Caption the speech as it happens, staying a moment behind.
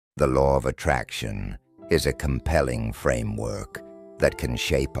The law of attraction is a compelling framework that can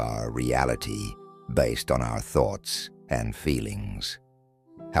shape our reality based on our thoughts and feelings.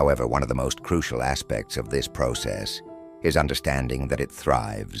 However, one of the most crucial aspects of this process is understanding that it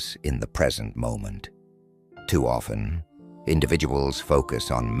thrives in the present moment. Too often, individuals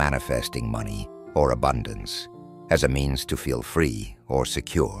focus on manifesting money or abundance as a means to feel free or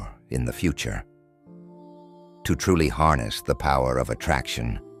secure in the future. To truly harness the power of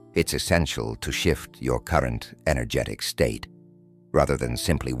attraction, it's essential to shift your current energetic state, rather than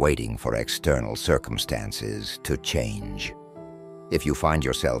simply waiting for external circumstances to change. If you find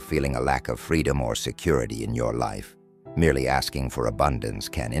yourself feeling a lack of freedom or security in your life, merely asking for abundance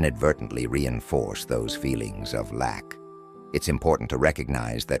can inadvertently reinforce those feelings of lack. It's important to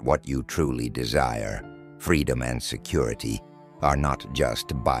recognize that what you truly desire, freedom and security, are not just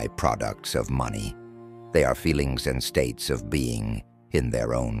byproducts of money. They are feelings and states of being in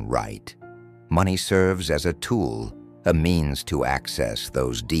their own right. Money serves as a tool, a means to access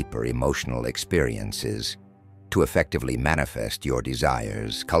those deeper emotional experiences, to effectively manifest your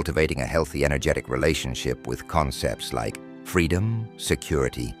desires. Cultivating a healthy energetic relationship with concepts like freedom,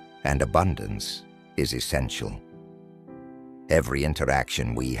 security, and abundance is essential. Every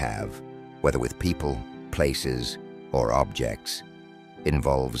interaction we have, whether with people, places, or objects,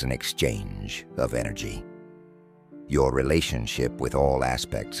 involves an exchange of energy. Your relationship with all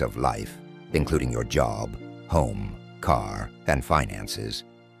aspects of life, including your job, home, car, and finances,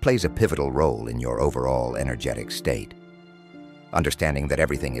 plays a pivotal role in your overall energetic state. Understanding that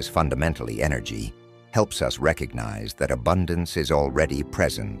everything is fundamentally energy helps us recognize that abundance is already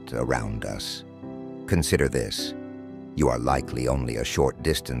present around us. Consider this: you are likely only a short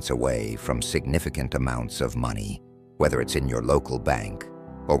distance away from significant amounts of money, whether it's in your local bank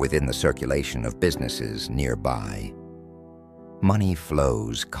or within the circulation of businesses nearby. Money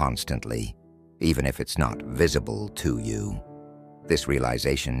flows constantly, even if it's not visible to you. This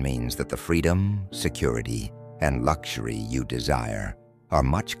realization means that the freedom, security, and luxury you desire are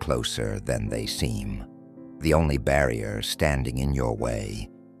much closer than they seem. The only barrier standing in your way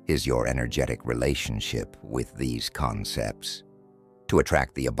is your energetic relationship with these concepts. To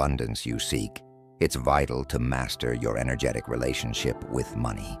attract the abundance you seek, it's vital to master your energetic relationship with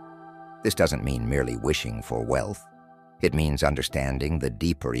money. This doesn't mean merely wishing for wealth. It means understanding the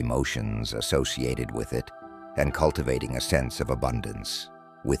deeper emotions associated with it and cultivating a sense of abundance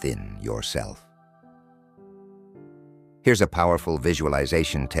within yourself. Here's a powerful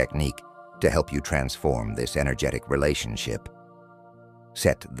visualization technique to help you transform this energetic relationship.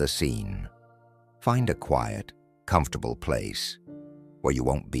 Set the scene. Find a quiet, comfortable place where you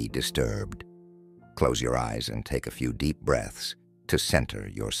won't be disturbed. Close your eyes and take a few deep breaths to center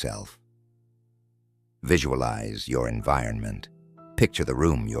yourself. Visualize your environment. Picture the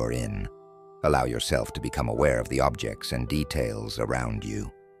room you're in. Allow yourself to become aware of the objects and details around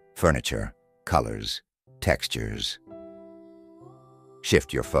you: furniture, colors, textures.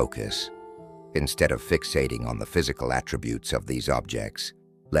 Shift your focus. Instead of fixating on the physical attributes of these objects,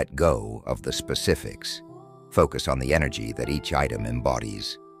 let go of the specifics. Focus on the energy that each item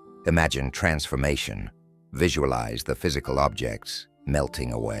embodies. Imagine transformation. Visualize the physical objects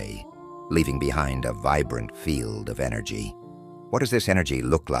melting away, leaving behind a vibrant field of energy. What does this energy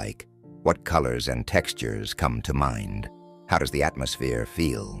look like? What colors and textures come to mind? How does the atmosphere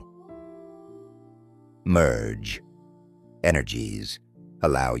feel? Merge. Energies.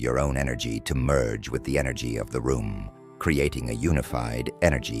 Allow your own energy to merge with the energy of the room, creating a unified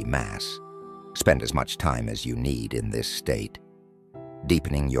energy mass. Spend as much time as you need in this state,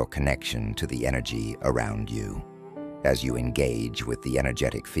 deepening your connection to the energy around you. As you engage with the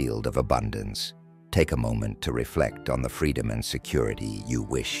energetic field of abundance, take a moment to reflect on the freedom and security you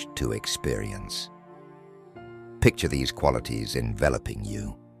wish to experience. Picture these qualities enveloping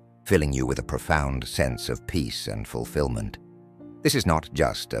you, filling you with a profound sense of peace and fulfillment. This is not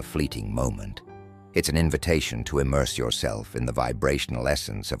just a fleeting moment. It's an invitation to immerse yourself in the vibrational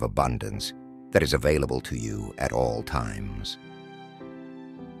essence of abundance that is available to you at all times.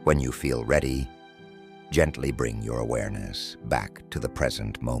 When you feel ready, gently bring your awareness back to the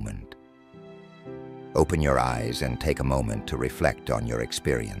present moment. Open your eyes and take a moment to reflect on your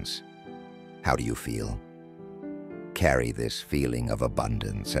experience. How do you feel? Carry this feeling of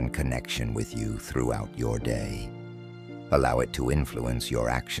abundance and connection with you throughout your day. Allow it to influence your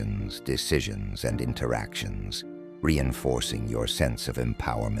actions, decisions, and interactions, reinforcing your sense of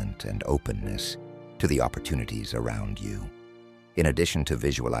empowerment and openness to the opportunities around you. In addition to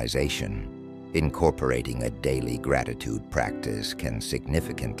visualization, incorporating a daily gratitude practice can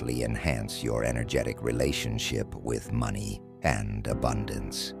significantly enhance your energetic relationship with money and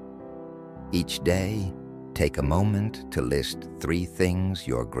abundance. Each day, take a moment to list 3 things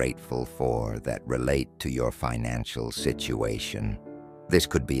you're grateful for that relate to your financial situation. This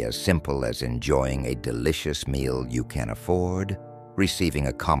could be as simple as enjoying a delicious meal you can afford, receiving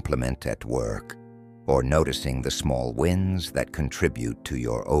a compliment at work, or noticing the small wins that contribute to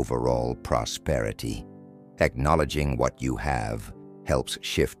your overall prosperity. Acknowledging what you have helps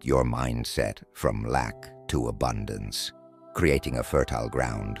shift your mindset from lack to abundance, creating a fertile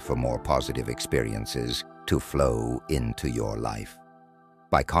ground for more positive experiences to flow into your life.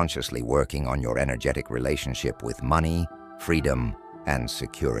 By consciously working on your energetic relationship with money, freedom, and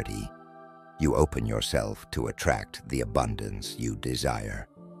security, you open yourself to attract the abundance you desire.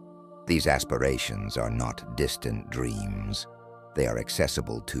 These aspirations are not distant dreams. They are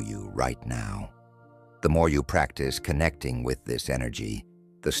accessible to you right now. The more you practice connecting with this energy,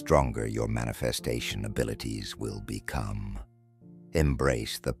 the stronger your manifestation abilities will become.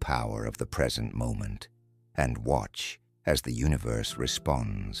 Embrace the power of the present moment and watch as the universe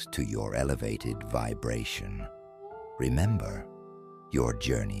responds to your elevated vibration. Remember, your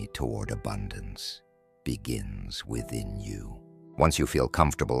journey toward abundance begins within you. Once you feel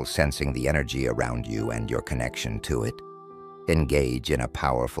comfortable sensing the energy around you and your connection to it, engage in a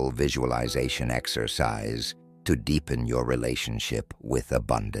powerful visualization exercise to deepen your relationship with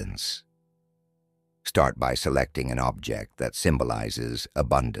abundance. Start by selecting an object that symbolizes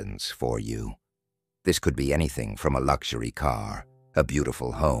abundance for you. This could be anything from a luxury car, a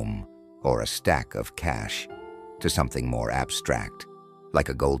beautiful home, or a stack of cash, to something more abstract, like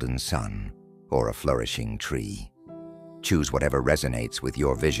a golden sun or a flourishing tree. Choose whatever resonates with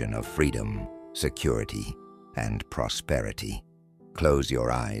your vision of freedom, security, and prosperity. Close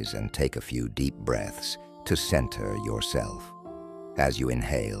your eyes and take a few deep breaths to center yourself. As you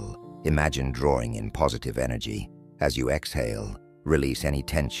inhale, imagine drawing in positive energy. As you exhale, release any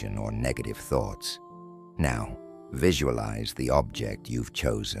tension or negative thoughts. Now, visualize the object you've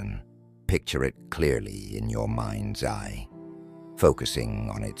chosen. Picture it clearly in your mind's eye, focusing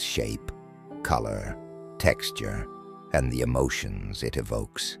on its shape, color, texture, and the emotions it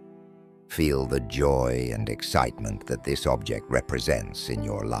evokes. Feel the joy and excitement that this object represents in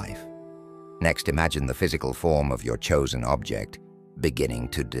your life. Next, imagine the physical form of your chosen object beginning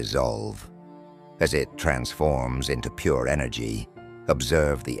to dissolve. As it transforms into pure energy,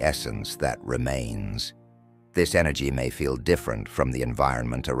 observe the essence that remains. This energy may feel different from the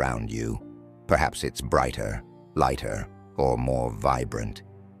environment around you. Perhaps it's brighter, lighter, or more vibrant.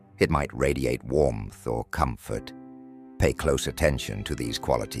 It might radiate warmth or comfort. Pay close attention to these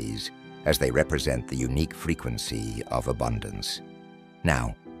qualities, as they represent the unique frequency of abundance.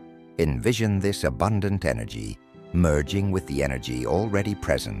 Now, envision this abundant energy merging with the energy already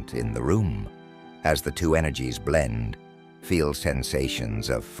present in the room. As the two energies blend, feel sensations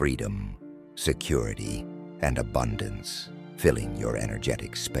of freedom, security, and abundance filling your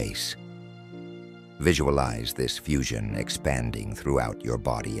energetic space. Visualize this fusion expanding throughout your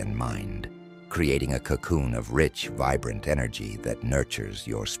body and mind, creating a cocoon of rich, vibrant energy that nurtures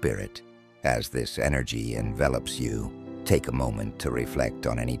your spirit. As this energy envelops you, take a moment to reflect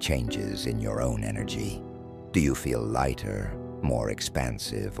on any changes in your own energy. Do you feel lighter, more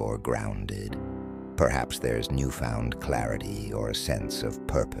expansive, or grounded? Perhaps there's newfound clarity or a sense of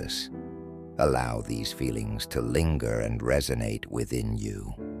purpose. Allow these feelings to linger and resonate within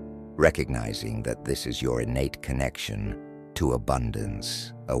you, recognizing that this is your innate connection to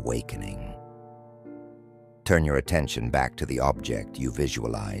abundance awakening. Turn your attention back to the object you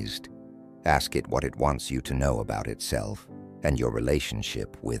visualized. Ask it what it wants you to know about itself and your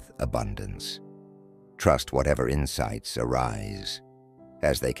relationship with abundance. Trust whatever insights arise,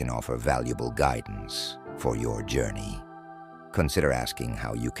 as they can offer valuable guidance for your journey. Consider asking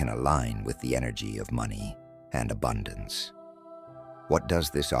how you can align with the energy of money and abundance. What does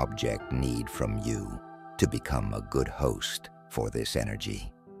this object need from you to become a good host for this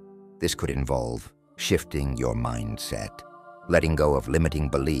energy? This could involve shifting your mindset, letting go of limiting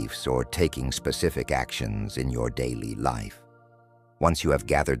beliefs, or taking specific actions in your daily life. Once you have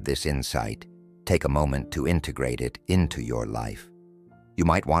gathered this insight, take a moment to integrate it into your life. You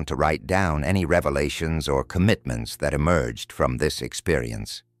might want to write down any revelations or commitments that emerged from this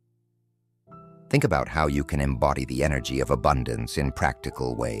experience. Think about how you can embody the energy of abundance in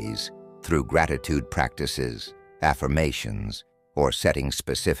practical ways, through gratitude practices, affirmations, or setting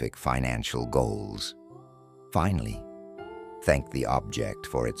specific financial goals. Finally, thank the object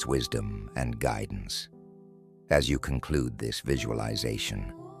for its wisdom and guidance. As you conclude this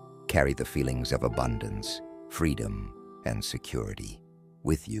visualization, carry the feelings of abundance, freedom, and security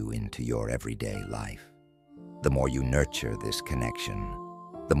with you into your everyday life. The more you nurture this connection,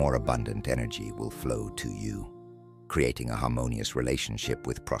 the more abundant energy will flow to you, creating a harmonious relationship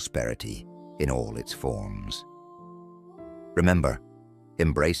with prosperity in all its forms. Remember,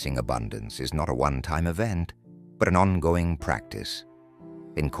 embracing abundance is not a one-time event, but an ongoing practice.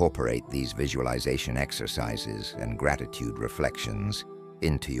 Incorporate these visualization exercises and gratitude reflections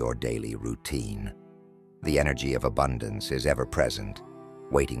into your daily routine. The energy of abundance is ever present,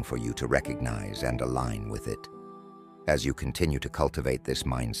 waiting for you to recognize and align with it. As you continue to cultivate this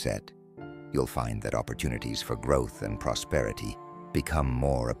mindset, you'll find that opportunities for growth and prosperity become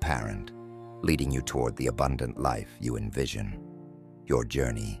more apparent, leading you toward the abundant life you envision. Your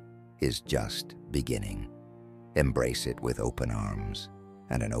journey is just beginning. Embrace it with open arms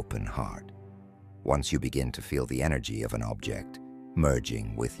and an open heart. Once you begin to feel the energy of an object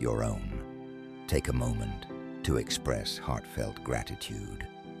merging with your own, take a moment to express heartfelt gratitude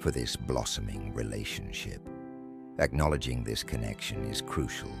for this blossoming relationship. Acknowledging this connection is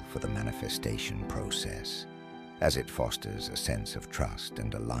crucial for the manifestation process, as it fosters a sense of trust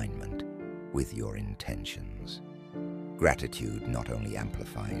and alignment with your intentions. Gratitude not only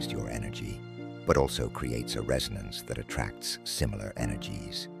amplifies your energy, but also creates a resonance that attracts similar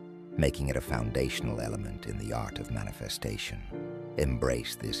energies, making it a foundational element in the art of manifestation.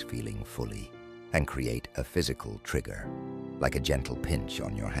 Embrace this feeling fully and create a physical trigger, like a gentle pinch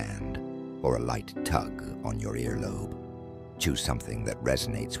on your hand or a light tug on your earlobe. Choose something that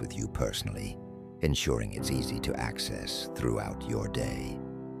resonates with you personally, ensuring it's easy to access throughout your day.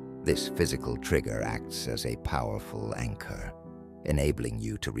 This physical trigger acts as a powerful anchor, enabling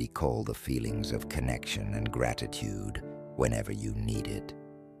you to recall the feelings of connection and gratitude whenever you need it.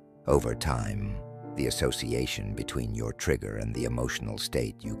 Over time, the association between your trigger and the emotional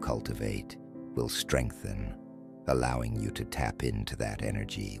state you cultivate will strengthen, allowing you to tap into that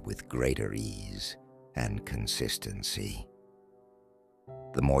energy with greater ease and consistency.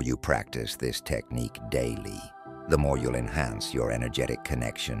 The more you practice this technique daily, the more you'll enhance your energetic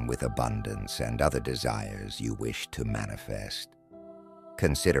connection with abundance and other desires you wish to manifest.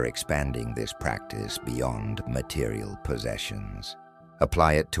 Consider expanding this practice beyond material possessions.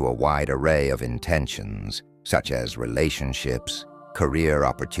 Apply it to a wide array of intentions, such as relationships, career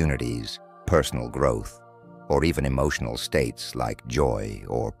opportunities, personal growth, or even emotional states like joy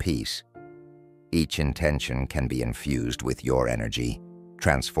or peace. Each intention can be infused with your energy,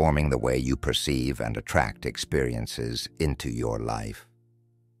 transforming the way you perceive and attract experiences into your life.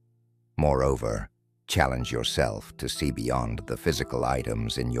 Moreover, challenge yourself to see beyond the physical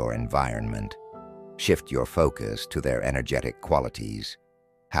items in your environment. Shift your focus to their energetic qualities,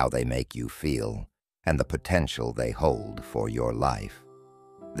 how they make you feel, and the potential they hold for your life.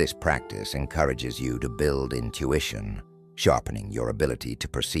 This practice encourages you to build intuition, sharpening your ability to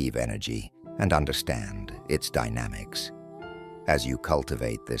perceive energy and understand its dynamics. As you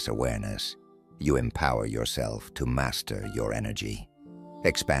cultivate this awareness, you empower yourself to master your energy,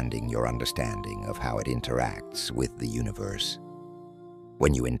 expanding your understanding of how it interacts with the universe.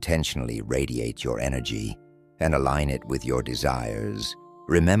 When you intentionally radiate your energy and align it with your desires,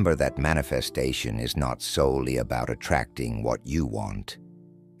 remember that manifestation is not solely about attracting what you want.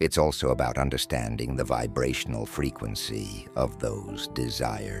 It's also about understanding the vibrational frequency of those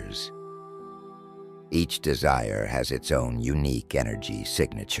desires. Each desire has its own unique energy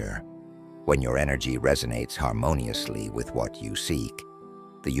signature. When your energy resonates harmoniously with what you seek,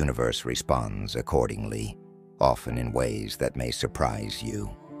 the universe responds accordingly, often in ways that may surprise you.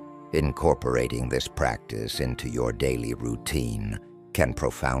 Incorporating this practice into your daily routine can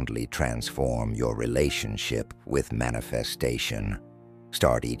profoundly transform your relationship with manifestation.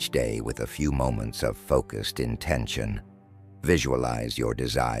 Start each day with a few moments of focused intention. Visualize your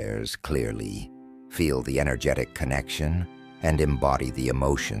desires clearly, feel the energetic connection, and embody the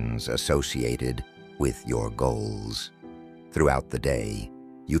emotions associated with your goals. Throughout the day,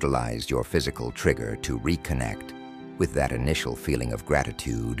 utilize your physical trigger to reconnect with that initial feeling of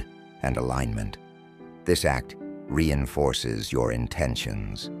gratitude and alignment. This act reinforces your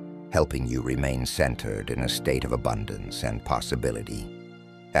intentions, helping you remain centered in a state of abundance and possibility.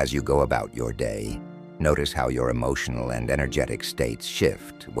 As you go about your day, notice how your emotional and energetic states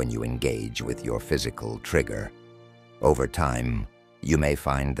shift when you engage with your physical trigger. Over time, you may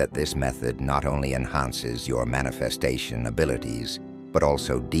find that this method not only enhances your manifestation abilities, but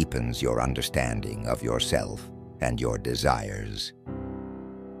also deepens your understanding of yourself and your desires.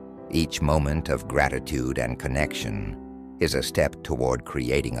 Each moment of gratitude and connection is a step toward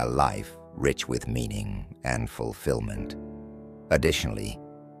creating a life rich with meaning and fulfillment. Additionally,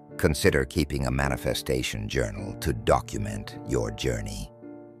 consider keeping a manifestation journal to document your journey.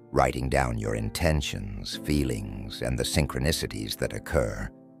 Writing down your intentions, feelings, and the synchronicities that occur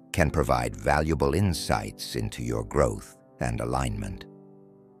can provide valuable insights into your growth and alignment.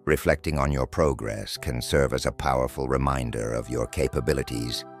 Reflecting on your progress can serve as a powerful reminder of your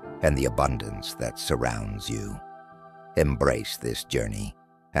capabilities and the abundance that surrounds you. Embrace this journey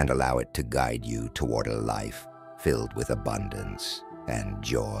and allow it to guide you toward a life filled with abundance and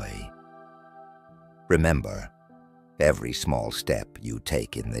joy. Remember, every small step you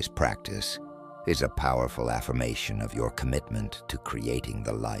take in this practice is a powerful affirmation of your commitment to creating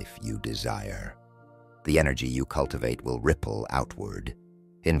the life you desire. The energy you cultivate will ripple outward,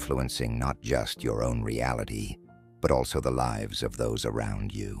 influencing not just your own reality, but also the lives of those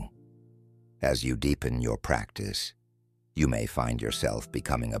around you. As you deepen your practice, you may find yourself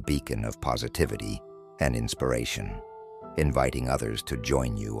becoming a beacon of positivity and inspiration, inviting others to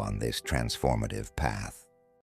join you on this transformative path.